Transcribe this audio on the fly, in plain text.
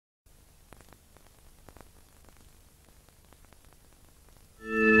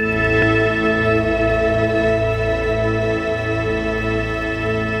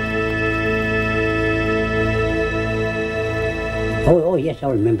yes,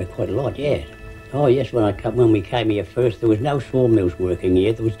 I remember quite a lot, yes. Oh yes, when we came here first, there was no sawmills working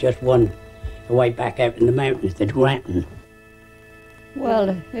here. There was just one way back out in the mountains, the Grattan.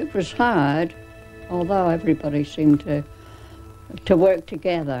 Well, it was hard, although everybody seemed to work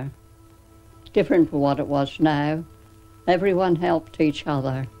together. It's different from what it was now. Everyone helped each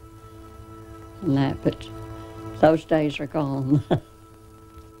other and that, but those days are gone.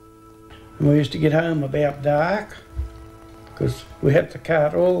 We used to get home about dark because we had to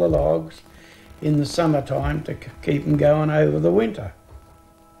cart all the logs in the summertime to keep them going over the winter.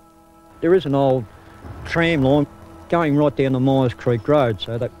 There is an old tram line going right down the Myers Creek Road,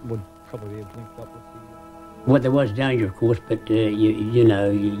 so that would probably have linked up with the... Well, there was danger, of course, but you know,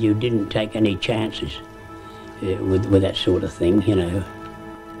 you didn't take any chances with that sort of thing, you know.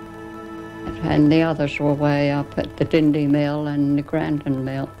 And the others were way up at the Dindy Mill and the Grandin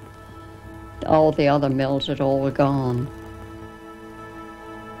Mill. All the other mills had all gone.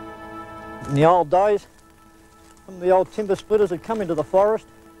 In the old days, some of the old timber splitters had come into the forest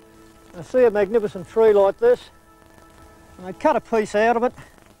and see a magnificent tree like this, and they'd cut a piece out of it,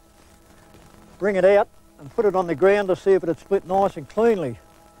 bring it out and put it on the ground to see if it had split nice and cleanly.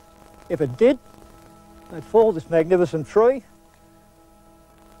 If it did, they'd fall this magnificent tree.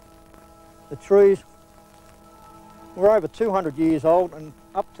 The trees were over 200 years old and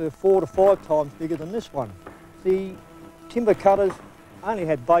up to 4 to 5 times bigger than this one. The timber cutters only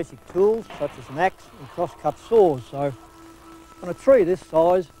had basic tools such as an axe and cross-cut saws, so on a tree this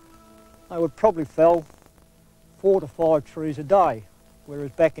size they would probably fell 4 to 5 trees a day,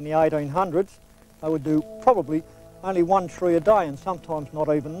 whereas back in the 1800s they would do probably only 1 tree a day and sometimes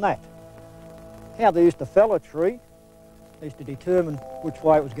not even that. How they used to fell a tree is to determine which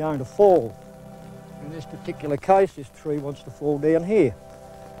way it was going to fall. In this particular case, this tree wants to fall down here.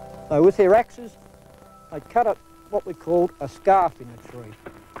 So with their axes, they cut it what we called a scarf in a tree,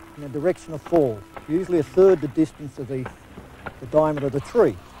 in the direction of fall, usually a third the distance of the diameter of the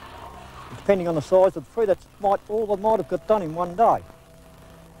tree. Depending on the size of the tree, that's all they might have got done in one day.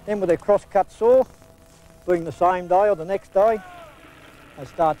 Then with their cross-cut saw, being the same day or the next day, they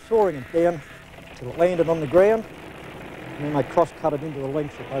start sawing it down till it landed on the ground, and then they cross-cut it into the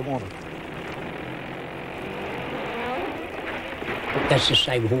length that they wanted. That's the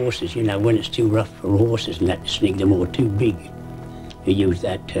same horses, you know, when it's too rough for horses and that to snig them or too big. You use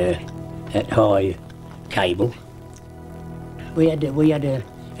that high cable. We had a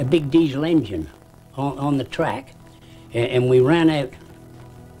big diesel engine on the track, and we ran out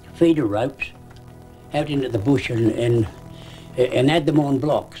feeder ropes out into the bush and had them on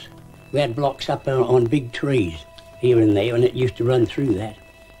blocks. We had blocks up on big trees here and there, and it used to run through that,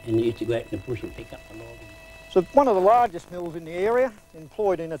 and it used to go out in the bush and pick up the log. So one of the largest mills in the area,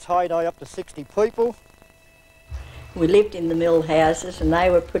 employed in its heyday up to 60 people. We lived in the mill houses and they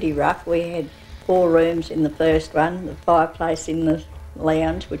were pretty rough. We had 4 rooms in the first one, the fireplace in the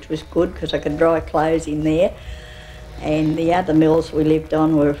lounge, which was good because I could dry clothes in there. And the other mills we lived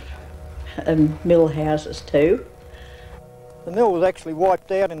on were mill houses too. The mill was actually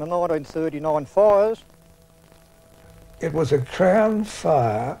wiped out in the 1939 fires. It was a crown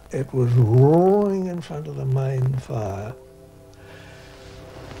fire. It was roaring in front of the main fire.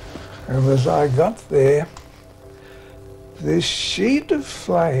 And as I got there, this sheet of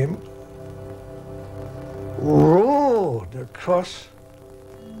flame roared across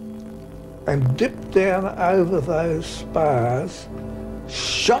and dipped down over those spars,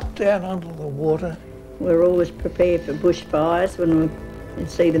 shot down onto the water. We're always prepared for bushfires when we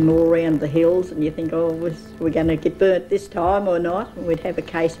see them all around the hills, and you think, oh, we're going to get burnt this time or not? And we'd have a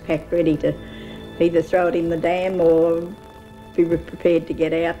case packed ready to either throw it in the dam or be prepared to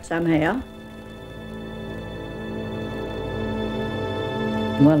get out somehow.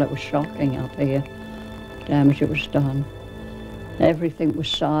 Well, it was shocking up here, the damage it was done. Everything was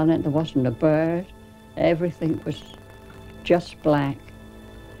silent, there wasn't a bird. Everything was just black.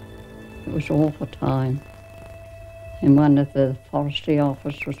 It was an awful time. And one of the forestry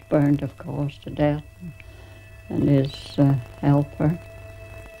officers was burned, of course, to death, and his helper.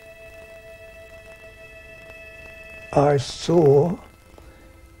 I saw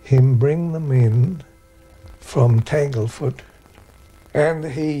him bring them in from Tanglefoot, and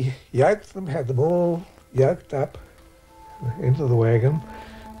he yoked them, had them all yoked up into the wagon,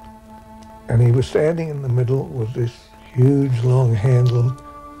 and he was standing in the middle with this huge long-handled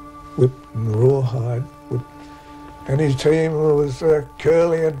whip and rawhide whip. And his team was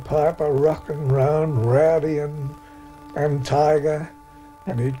Curly and Piper, Rock and Roan, Rowdy and Tiger.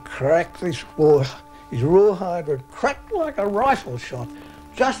 And he'd crack his rawhide would crack like a rifle shot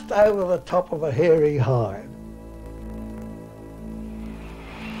just over the top of a hairy hide.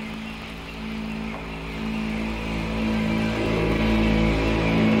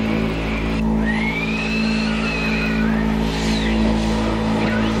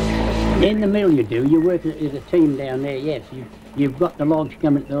 In the mill you do. You work as a team down there, yes. You've got the logs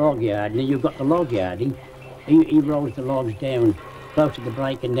coming to the log yard, and then you've got the log yardie. He rolls the logs down close to the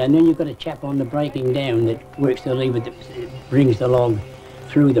breaking down. Then you've got a chap on the breaking down that works the lever that brings the log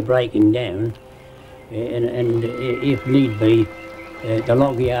through the breaking down. And if need be, the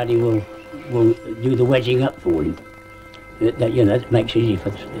log yardie will do the wedging up for him. That makes it easy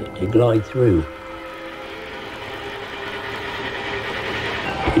for to glide through.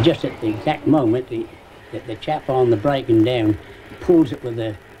 Just at the exact moment, the chap on the breaking down pulls it with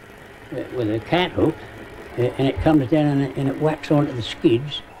a cat hook, and it comes down and it whacks onto the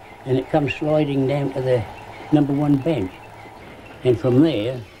skids, and it comes sliding down to the number 1 bench. And from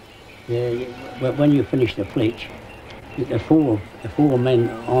there, when you finish the flitch, the four men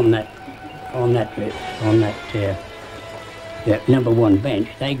on that number 1 bench,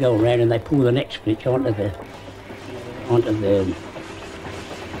 they go around and they pull the next flitch onto the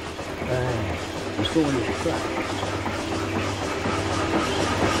truck.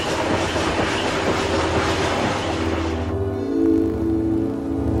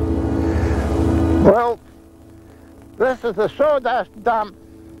 Well, this is the sawdust dump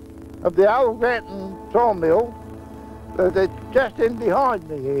of the old Granton sawmill that is just in behind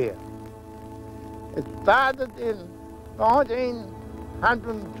me here. It started in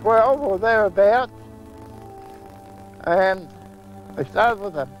 1912 or thereabouts, and they started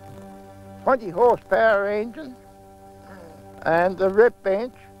with a 20 horsepower engine and a rip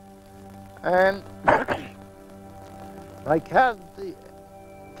bench, and they cut the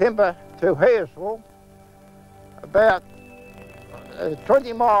timber to Haresville about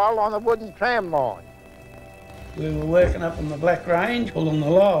 20 mile on a wooden tram line. We were working up on the Black Range, pulling the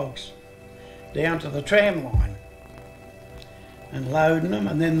logs down to the tram line and loading them,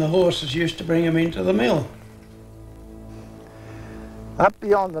 and then the horses used to bring them into the mill. Up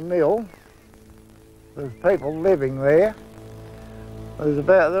beyond the mill, there's people living there. There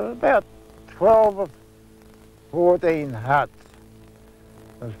were about 12 or 14 huts.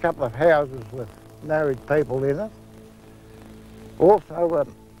 There's a couple of houses with married people in it. Also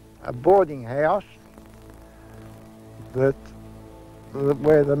a boarding house where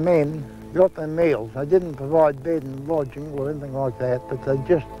the men got their meals. They didn't provide bed and lodging or anything like that, but they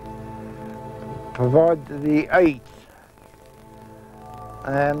just provided the eats.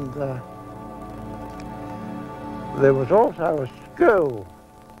 And there was also a school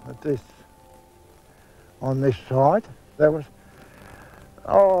on this site. There was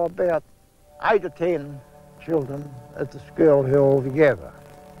about 8 or 10 children at the school here altogether.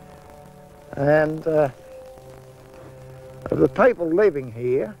 And of the people living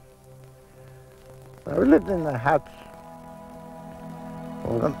here, they lived in the huts,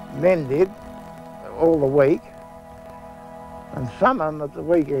 or the men did, all the week. And some of them at the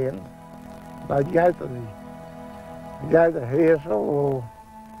weekend, they'd go to Haresville, or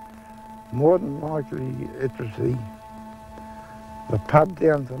more than likely it was the pub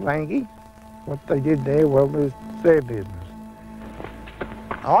down to Toolangi. What they did there, well, was their business.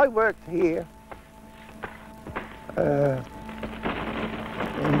 I worked here in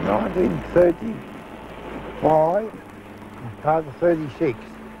 1935 and part of 36.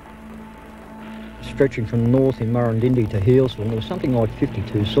 Stretching from north in Murrindindi to Healesville, there was something like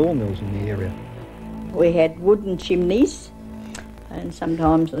 52 sawmills in the area. We had wooden chimneys, and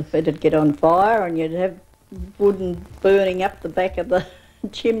sometimes it'd get on fire and you'd have wooden burning up the back of the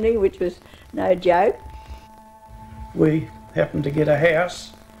chimney, which was no joke. We happened to get a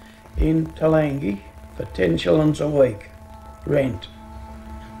house in Toolangi for 10 shillings a week, rent.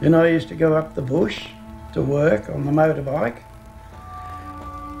 Then I used to go up the bush to work on the motorbike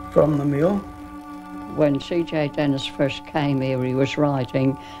from the mill. When C.J. Dennis first came here, he was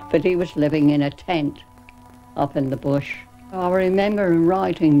writing, but he was living in a tent up in the bush. I remember him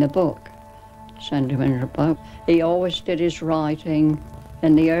writing the book, Sentimental Book. He always did his writing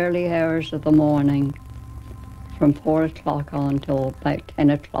in the early hours of the morning, from 4 o'clock on till about 10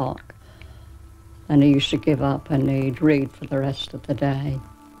 o'clock. And he used to give up and he'd read for the rest of the day.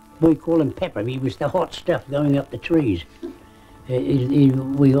 We call him Pepper. He was the hot stuff going up the trees.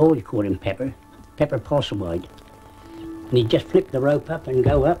 We always called him Pepper. Pepper Postlethwaite. And he'd just flip the rope up and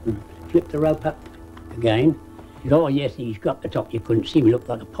go up and flip the rope up again. Oh yes, he's got the top. You couldn't see him. He looked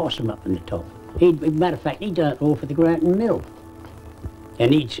like a possum up in the top. Matter of fact, he'd done it all for the Granton Mill.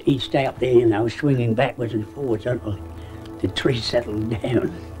 And he'd stay up there, you know, swinging backwards and forwards until the tree settled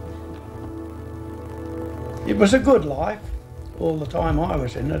down. It was a good life, all the time I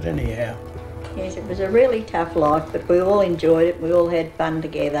was in it anyhow. Yes, it was a really tough life, but we all enjoyed it. We all had fun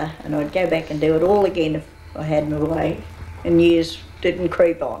together, and I'd go back and do it all again if I had my way and years didn't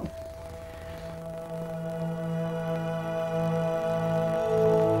creep on.